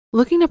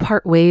Looking to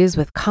part ways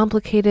with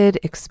complicated,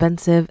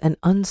 expensive, and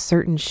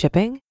uncertain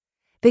shipping?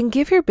 Then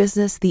give your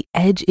business the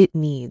edge it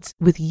needs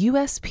with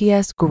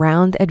USPS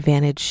Ground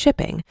Advantage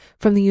shipping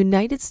from the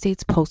United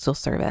States Postal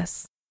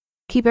Service.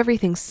 Keep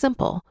everything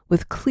simple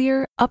with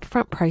clear,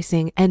 upfront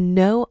pricing and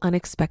no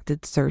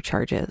unexpected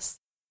surcharges.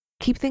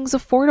 Keep things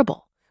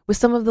affordable with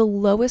some of the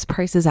lowest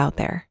prices out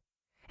there.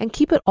 And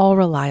keep it all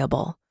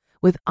reliable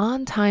with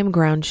on-time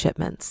ground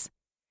shipments.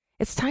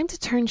 It's time to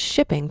turn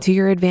shipping to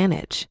your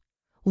advantage.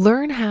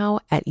 Learn how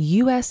at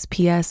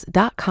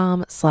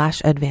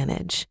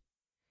USPS.com/advantage.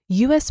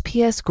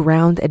 USPS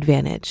Ground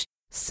Advantage.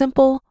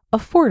 Simple,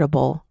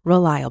 affordable,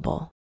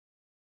 reliable.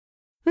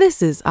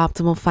 This is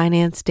Optimal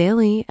Finance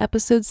Daily,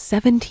 episode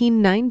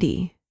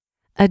 1790.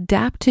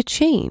 Adapt to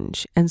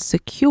change and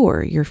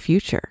secure your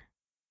future.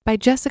 By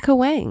Jessica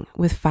Wang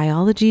with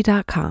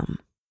Fiology.com.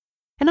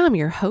 And I'm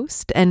your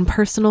host and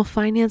personal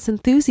finance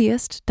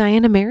enthusiast,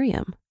 Diana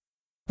Merriam.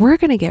 We're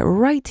going to get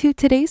right to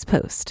today's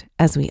post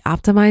as we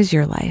optimize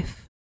your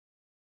life.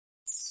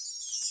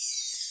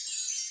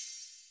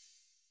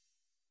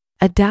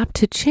 Adapt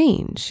to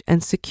change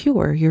and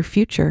secure your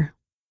future.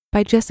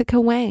 By Jessica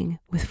Wang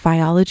with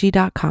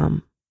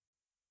Fiology.com.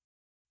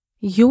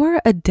 Your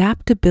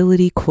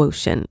adaptability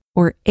quotient,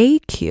 or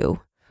AQ,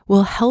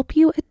 will help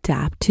you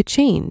adapt to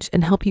change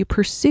and help you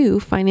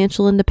pursue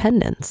financial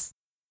independence.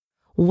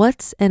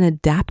 What's an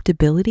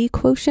adaptability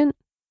quotient?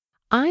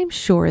 I'm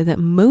sure that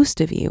most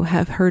of you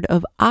have heard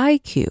of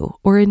IQ,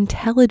 or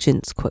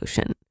intelligence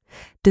quotient,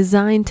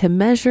 designed to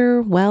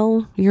measure,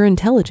 your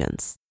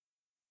intelligence.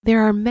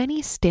 There are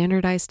many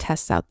standardized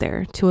tests out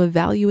there to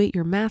evaluate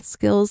your math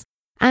skills,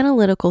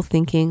 analytical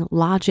thinking,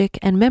 logic,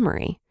 and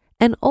memory,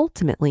 and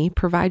ultimately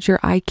provide your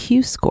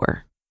IQ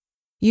score.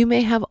 You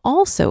may have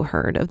also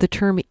heard of the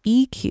term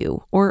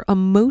EQ, or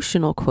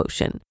emotional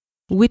quotient,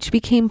 which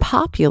became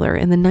popular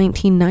in the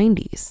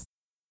 1990s.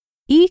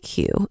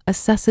 EQ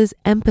assesses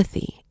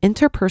empathy,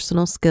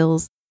 interpersonal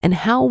skills, and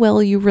how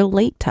well you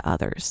relate to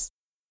others.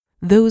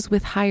 Those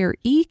with higher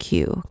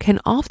EQ can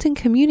often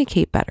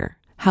communicate better,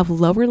 have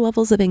lower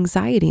levels of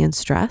anxiety and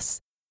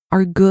stress,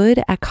 are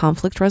good at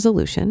conflict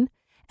resolution,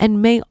 and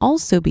may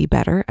also be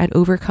better at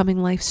overcoming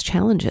life's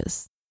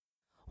challenges.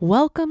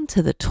 Welcome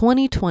to the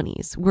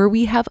 2020s, where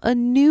we have a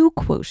new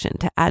quotient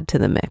to add to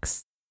the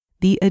mix,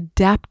 the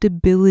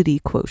adaptability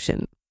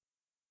quotient.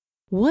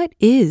 What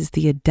is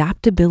the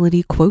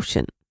adaptability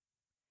quotient?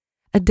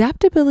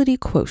 Adaptability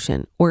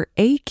quotient, or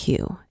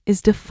AQ,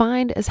 is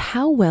defined as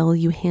how well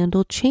you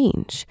handle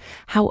change,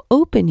 how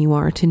open you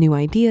are to new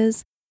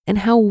ideas, and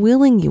how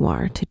willing you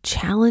are to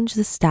challenge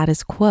the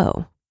status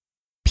quo.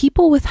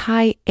 People with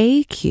high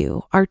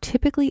AQ are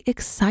typically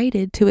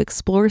excited to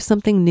explore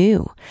something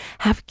new,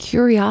 have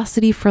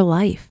curiosity for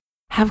life,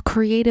 have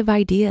creative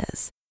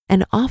ideas,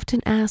 and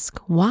often ask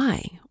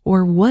why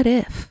or what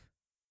if.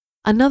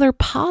 Another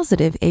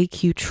positive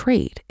AQ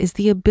trait is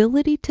the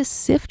ability to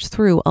sift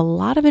through a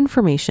lot of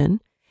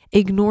information,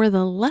 ignore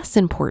the less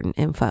important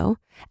info,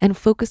 and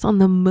focus on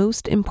the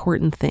most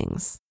important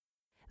things.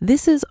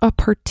 This is a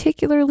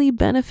particularly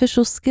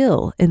beneficial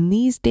skill in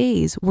these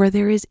days where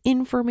there is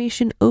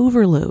information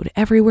overload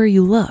everywhere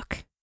you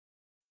look.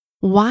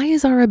 Why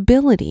is our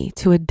ability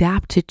to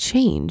adapt to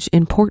change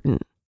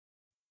important?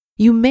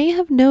 You may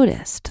have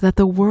noticed that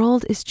the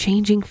world is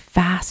changing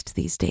fast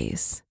these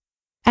days.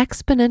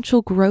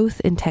 Exponential growth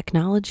in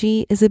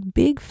technology is a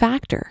big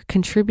factor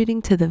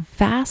contributing to the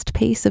fast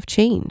pace of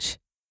change.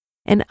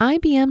 An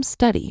IBM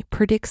study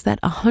predicts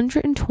that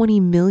 120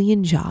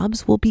 million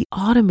jobs will be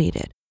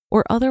automated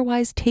or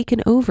otherwise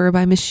taken over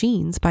by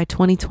machines by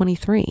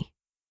 2023.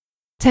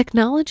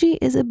 Technology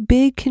is a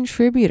big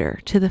contributor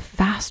to the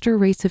faster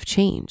rates of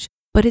change,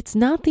 but it's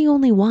not the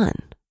only one.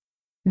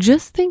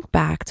 Just think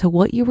back to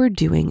what you were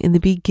doing in the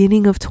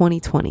beginning of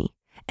 2020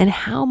 and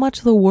how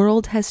much the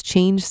world has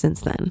changed since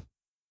then.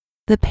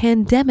 The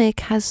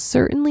pandemic has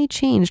certainly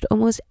changed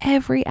almost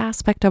every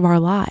aspect of our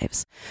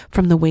lives,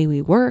 from the way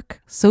we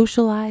work,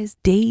 socialize,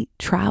 date,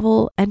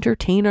 travel,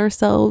 entertain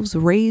ourselves,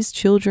 raise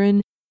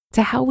children,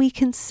 to how we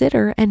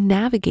consider and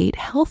navigate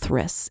health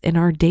risks in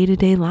our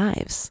day-to-day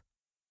lives.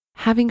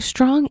 Having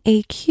strong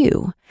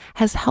AQ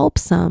has helped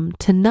some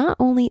to not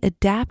only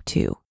adapt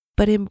to,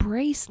 but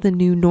embrace the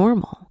new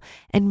normal,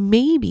 and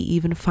maybe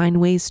even find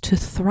ways to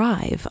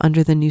thrive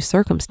under the new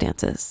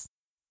circumstances.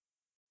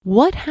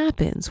 What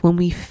happens when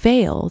we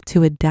fail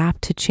to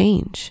adapt to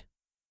change?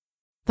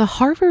 The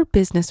Harvard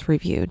Business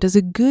Review does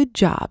a good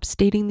job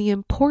stating the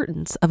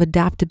importance of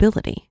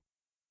adaptability.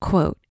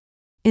 Quote,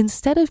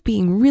 "Instead of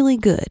being really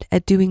good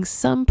at doing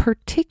some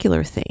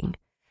particular thing,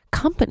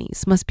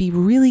 companies must be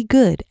really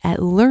good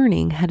at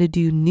learning how to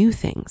do new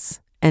things."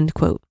 End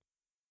quote.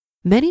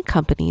 Many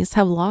companies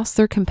have lost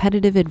their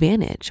competitive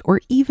advantage or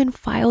even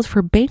filed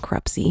for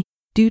bankruptcy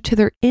due to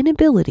their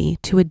inability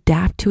to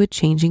adapt to a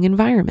changing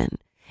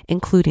environment,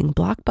 including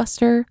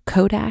Blockbuster,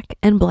 Kodak,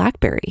 and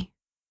BlackBerry.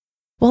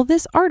 While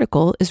this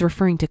article is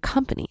referring to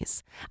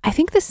companies, I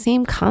think the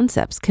same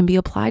concepts can be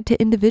applied to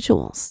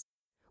individuals.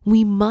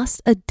 We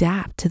must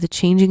adapt to the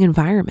changing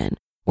environment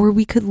or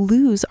we could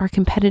lose our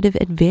competitive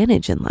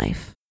advantage in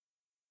life.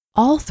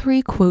 All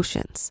three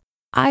quotients,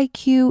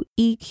 IQ,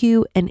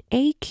 EQ, and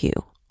AQ,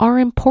 are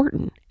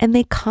important and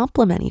they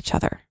complement each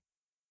other.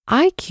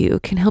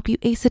 IQ can help you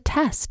ace a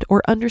test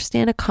or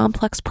understand a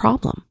complex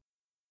problem.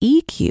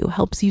 EQ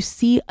helps you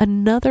see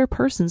another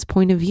person's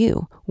point of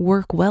view,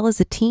 work well as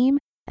a team,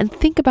 and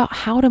think about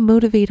how to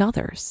motivate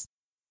others.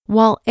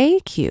 While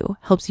AQ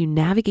helps you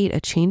navigate a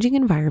changing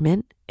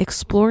environment,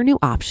 explore new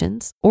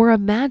options, or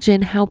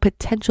imagine how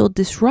potential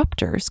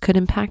disruptors could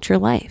impact your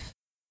life.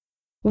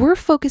 We're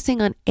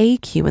focusing on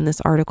AQ in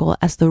this article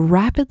as the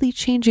rapidly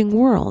changing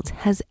world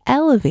has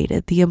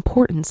elevated the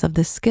importance of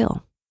this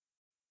skill.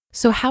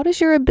 So how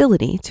does your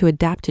ability to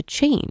adapt to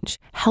change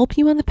help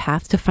you on the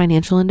path to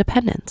financial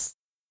independence?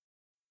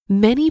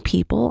 Many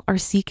people are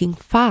seeking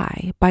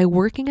FI by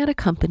working at a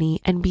company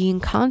and being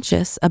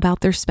conscious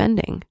about their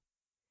spending.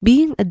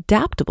 Being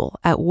adaptable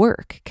at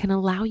work can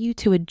allow you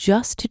to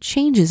adjust to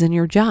changes in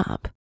your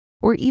job,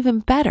 or even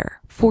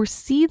better,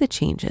 foresee the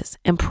changes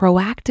and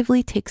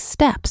proactively take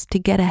steps to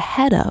get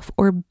ahead of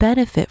or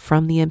benefit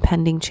from the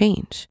impending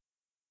change.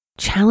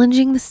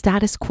 Challenging the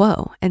status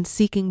quo and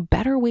seeking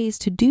better ways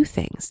to do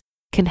things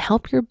can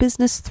help your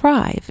business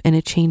thrive in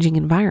a changing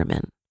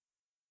environment.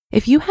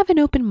 If you have an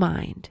open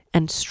mind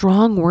and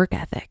strong work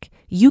ethic,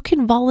 you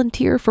can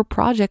volunteer for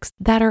projects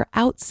that are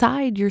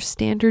outside your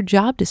standard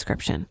job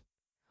description.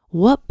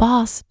 What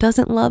boss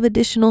doesn't love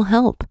additional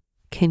help?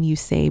 Can you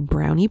say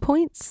brownie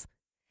points?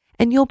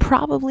 And you'll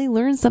probably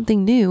learn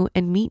something new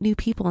and meet new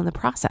people in the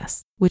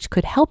process, which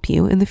could help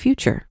you in the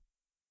future.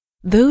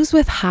 Those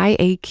with high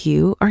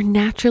AQ are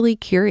naturally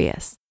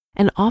curious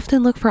and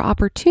often look for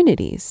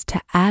opportunities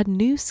to add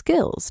new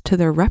skills to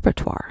their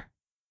repertoire.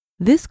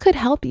 This could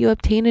help you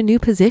obtain a new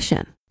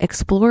position,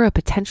 explore a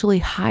potentially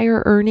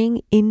higher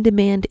earning,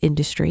 in-demand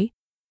industry,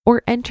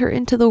 or enter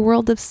into the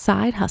world of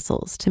side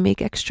hustles to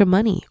make extra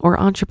money or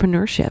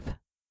entrepreneurship.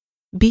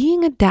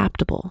 Being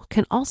adaptable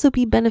can also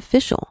be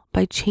beneficial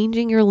by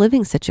changing your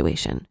living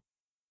situation.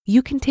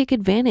 You can take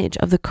advantage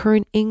of the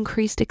current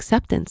increased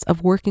acceptance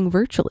of working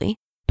virtually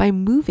by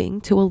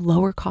moving to a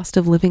lower cost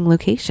of living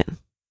location.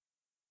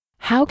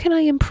 How can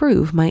I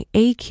improve my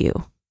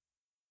AQ?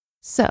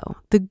 So,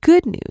 the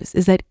good news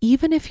is that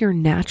even if you're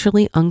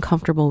naturally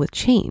uncomfortable with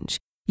change,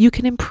 you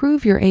can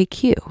improve your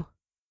AQ.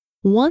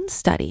 One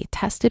study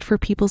tested for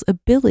people's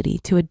ability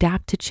to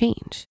adapt to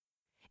change.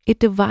 It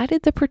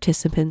divided the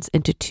participants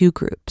into two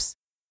groups.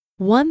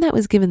 One that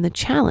was given the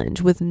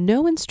challenge with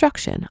no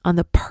instruction on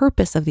the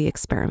purpose of the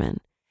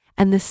experiment,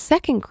 and the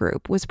second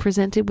group was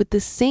presented with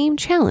the same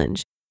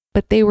challenge,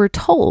 but they were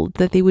told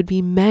that they would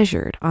be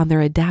measured on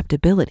their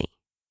adaptability.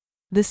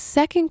 The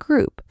second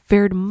group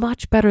fared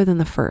much better than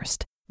the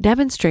first,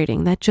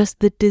 demonstrating that just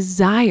the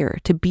desire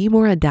to be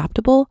more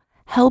adaptable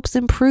helps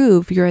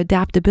improve your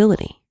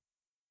adaptability.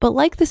 But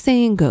like the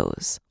saying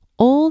goes,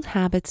 old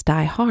habits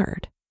die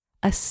hard,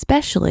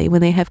 especially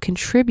when they have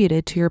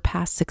contributed to your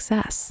past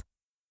success.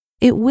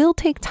 It will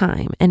take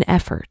time and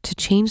effort to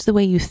change the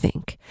way you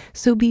think,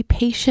 so be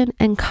patient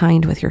and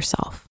kind with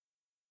yourself.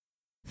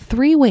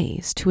 3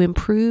 ways to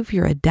improve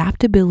your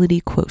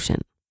adaptability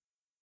quotient.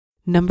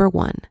 Number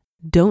 1,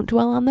 don't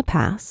dwell on the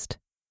past.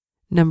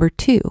 Number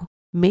 2,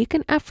 make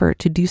an effort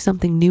to do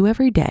something new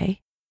every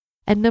day.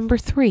 And number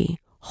 3,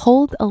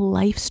 hold a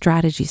life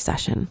strategy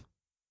session.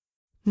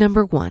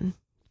 Number 1,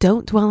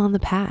 don't dwell on the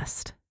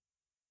past.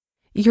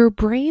 Your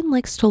brain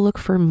likes to look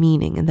for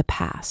meaning in the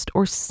past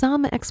or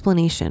some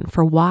explanation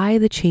for why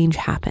the change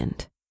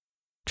happened.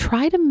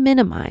 Try to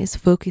minimize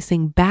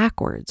focusing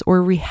backwards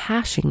or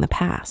rehashing the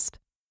past.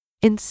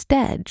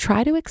 Instead,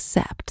 try to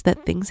accept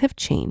that things have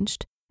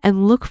changed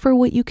and look for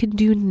what you can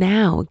do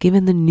now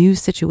given the new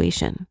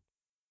situation.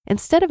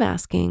 Instead of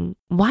asking,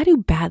 why do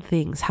bad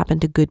things happen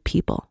to good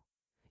people?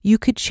 You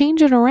could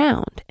change it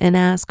around and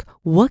ask,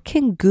 what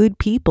can good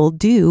people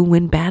do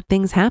when bad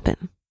things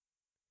happen?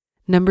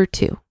 Number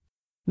 2,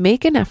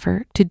 make an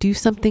effort to do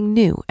something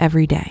new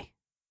every day.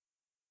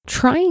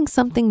 Trying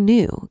something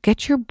new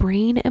gets your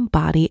brain and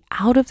body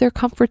out of their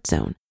comfort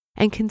zone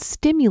and can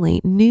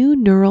stimulate new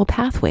neural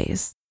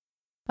pathways.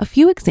 A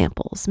few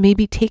examples may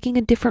be taking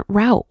a different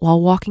route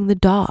while walking the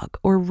dog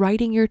or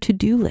writing your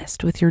to-do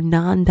list with your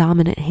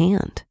non-dominant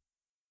hand.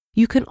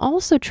 You can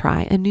also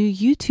try a new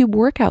YouTube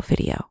workout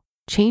video,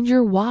 change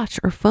your watch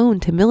or phone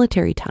to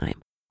military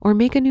time, or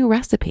make a new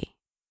recipe.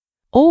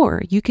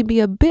 Or you can be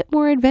a bit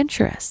more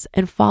adventurous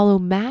and follow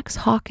Max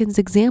Hawkins'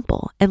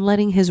 example and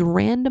letting his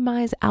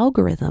randomized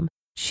algorithm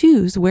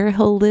choose where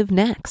he'll live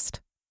next.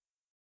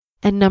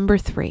 And number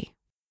 3,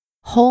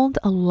 hold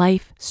a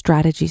life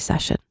strategy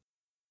session.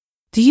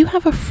 Do you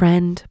have a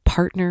friend,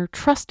 partner,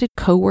 trusted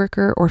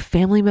coworker, or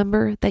family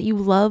member that you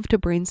love to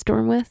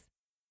brainstorm with?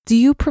 Do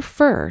you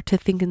prefer to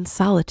think in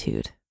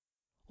solitude?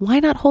 Why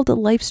not hold a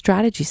life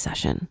strategy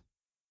session?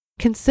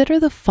 Consider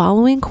the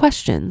following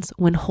questions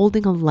when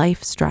holding a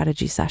life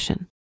strategy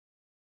session.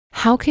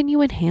 How can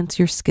you enhance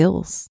your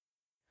skills?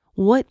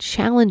 What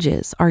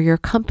challenges are your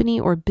company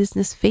or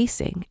business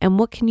facing, and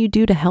what can you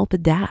do to help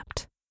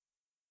adapt?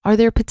 Are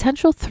there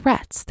potential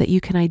threats that you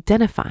can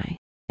identify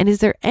And is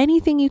there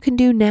anything you can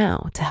do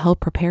now to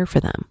help prepare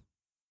for them?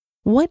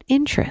 What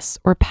interests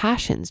or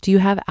passions do you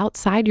have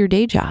outside your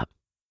day job?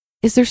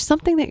 Is there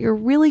something that you're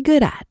really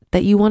good at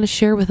that you want to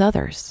share with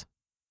others?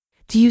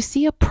 Do you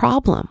see a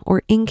problem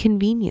or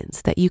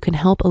inconvenience that you can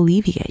help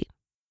alleviate?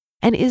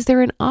 And is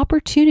there an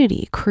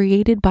opportunity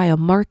created by a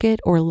market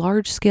or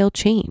large-scale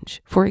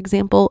change, for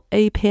example,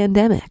 a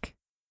pandemic?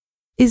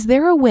 Is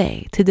there a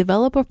way to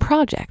develop a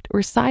project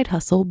or side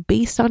hustle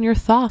based on your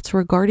thoughts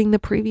regarding the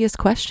previous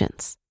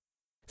questions?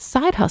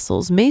 Side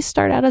hustles may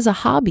start out as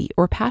a hobby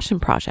or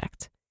passion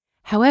project.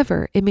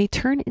 However, it may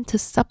turn into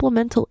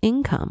supplemental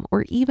income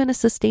or even a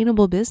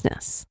sustainable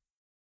business.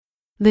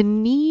 The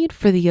need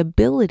for the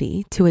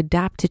ability to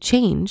adapt to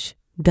change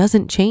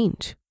doesn't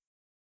change.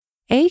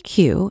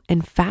 AQ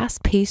and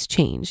fast-paced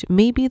change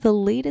may be the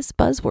latest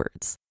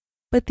buzzwords,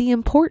 but the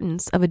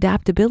importance of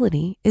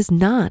adaptability is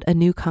not a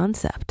new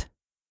concept.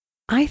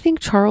 I think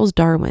Charles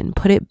Darwin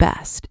put it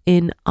best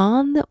in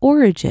On the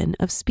Origin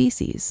of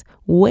Species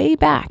way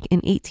back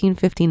in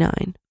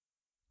 1859.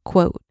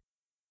 Quote,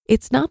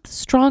 "It's not the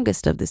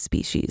strongest of the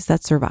species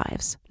that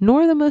survives,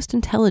 nor the most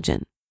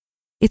intelligent.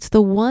 It's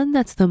the one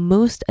that's the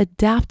most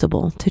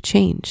adaptable to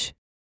change."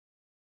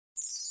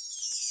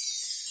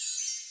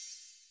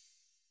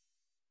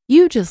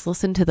 You just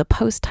listened to the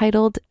post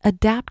titled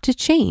Adapt to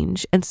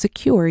Change and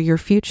Secure Your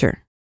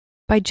Future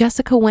by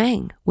Jessica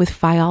Wang with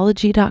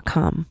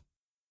Fiology.com.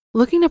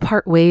 Looking to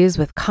part ways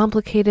with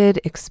complicated,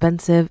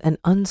 expensive, and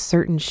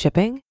uncertain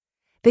shipping?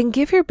 Then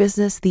give your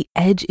business the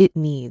edge it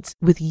needs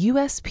with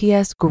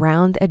USPS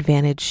Ground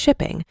Advantage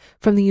shipping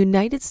from the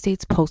United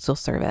States Postal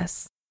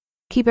Service.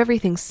 Keep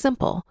everything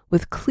simple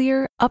with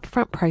clear,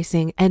 upfront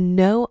pricing and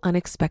no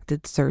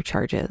unexpected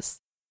surcharges.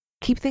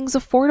 Keep things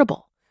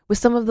affordable with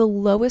some of the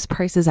lowest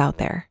prices out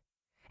there.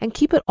 And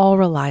keep it all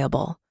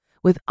reliable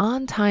with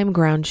on-time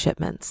ground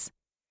shipments.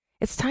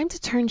 It's time to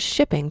turn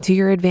shipping to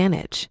your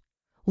advantage.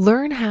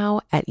 Learn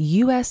how at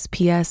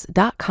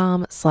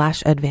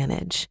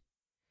USPS.com/advantage.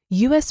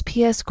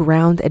 USPS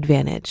Ground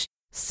Advantage.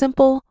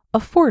 Simple,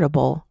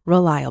 affordable,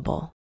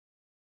 reliable.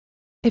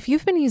 If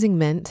you've been using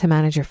Mint to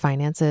manage your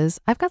finances,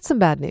 I've got some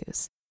bad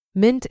news.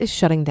 Mint is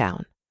shutting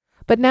down.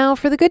 But now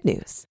for the good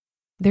news.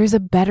 There's a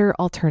better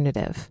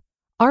alternative.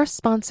 Our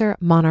sponsor,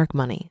 Monarch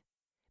Money.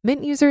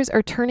 Mint users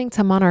are turning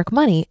to Monarch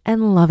Money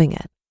and loving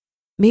it.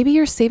 Maybe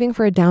you're saving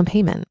for a down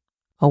payment,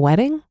 a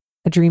wedding,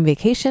 a dream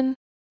vacation,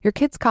 your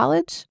kids'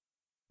 college?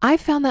 I've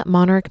found that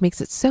Monarch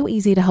makes it so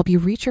easy to help you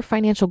reach your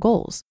financial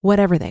goals,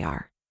 whatever they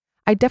are.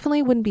 I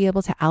definitely wouldn't be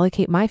able to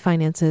allocate my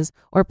finances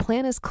or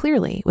plan as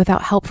clearly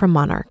without help from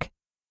Monarch.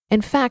 In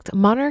fact,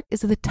 Monarch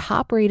is the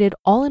top-rated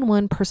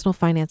all-in-one personal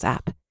finance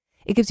app.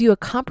 It gives you a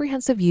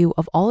comprehensive view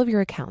of all of your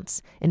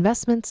accounts,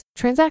 investments,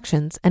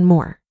 transactions, and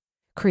more.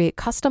 Create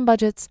custom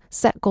budgets,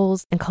 set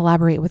goals, and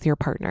collaborate with your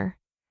partner.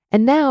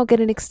 And now get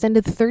an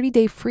extended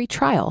 30-day free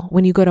trial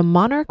when you go to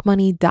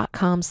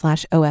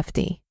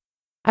monarchmoney.com/OFD.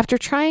 After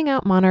trying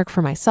out Monarch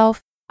for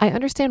myself, I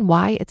understand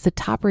why it's the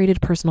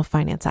top-rated personal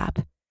finance app.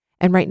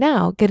 And right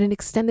now, get an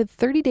extended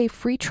 30-day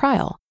free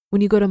trial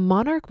when you go to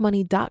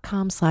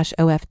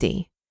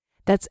monarchmoney.com/OFD.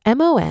 That's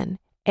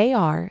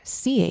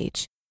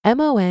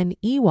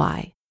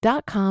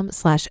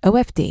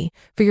monarchmoney.com/OFD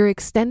for your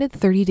extended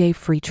 30-day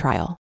free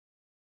trial.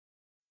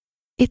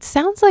 It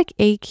sounds like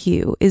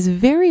AQ is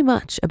very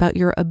much about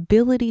your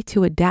ability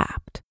to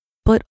adapt,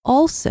 but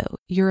also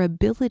your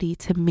ability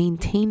to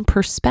maintain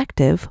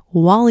perspective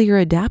while you're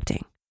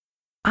adapting.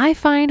 I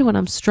find when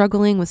I'm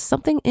struggling with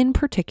something in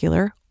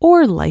particular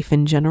or life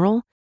in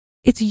general,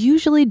 it's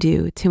usually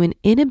due to an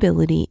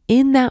inability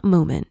in that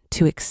moment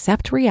to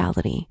accept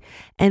reality,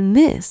 and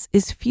this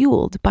is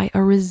fueled by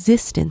a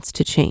resistance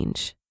to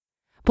change.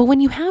 But when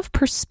you have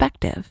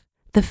perspective,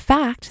 the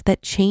fact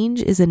that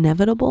change is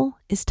inevitable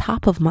is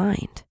top of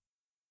mind.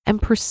 And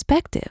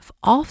perspective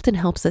often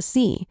helps us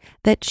see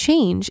that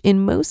change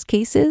in most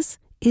cases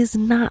is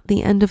not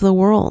the end of the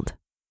world.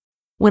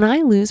 When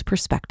I lose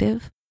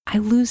perspective, I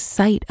lose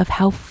sight of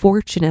how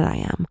fortunate I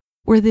am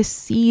or the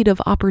seed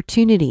of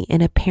opportunity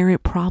in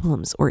apparent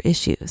problems or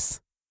issues.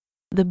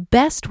 The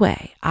best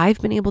way I've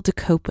been able to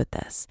cope with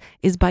this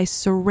is by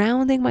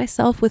surrounding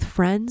myself with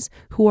friends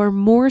who are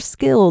more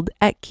skilled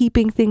at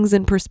keeping things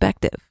in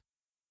perspective.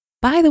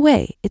 By the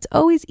way, it's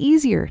always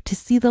easier to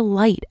see the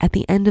light at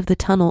the end of the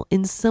tunnel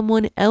in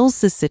someone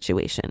else's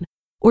situation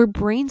or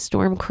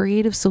brainstorm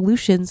creative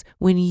solutions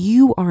when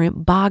you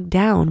aren't bogged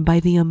down by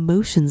the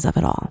emotions of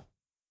it all.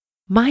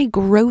 My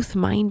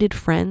growth-minded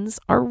friends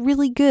are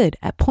really good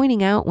at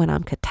pointing out when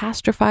I'm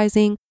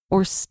catastrophizing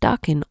or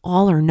stuck in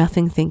all or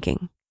nothing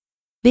thinking.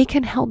 They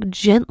can help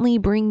gently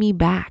bring me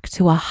back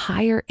to a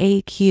higher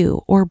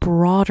AQ or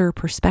broader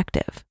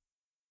perspective.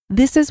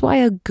 This is why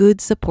a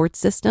good support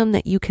system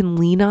that you can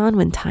lean on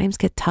when times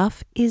get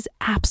tough is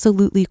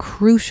absolutely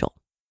crucial.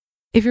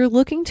 If you're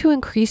looking to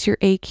increase your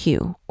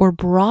AQ or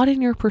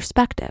broaden your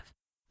perspective,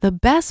 the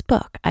best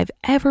book I've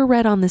ever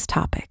read on this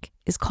topic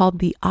is called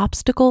The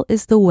Obstacle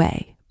is the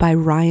Way by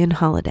Ryan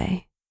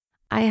Holiday.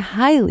 I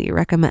highly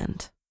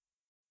recommend.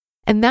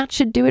 And that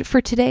should do it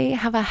for today.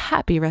 Have a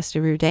happy rest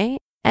of your day,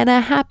 and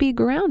a happy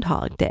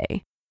Groundhog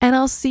Day. And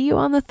I'll see you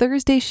on the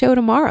Thursday show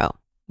tomorrow,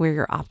 where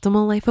your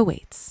optimal life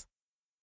awaits.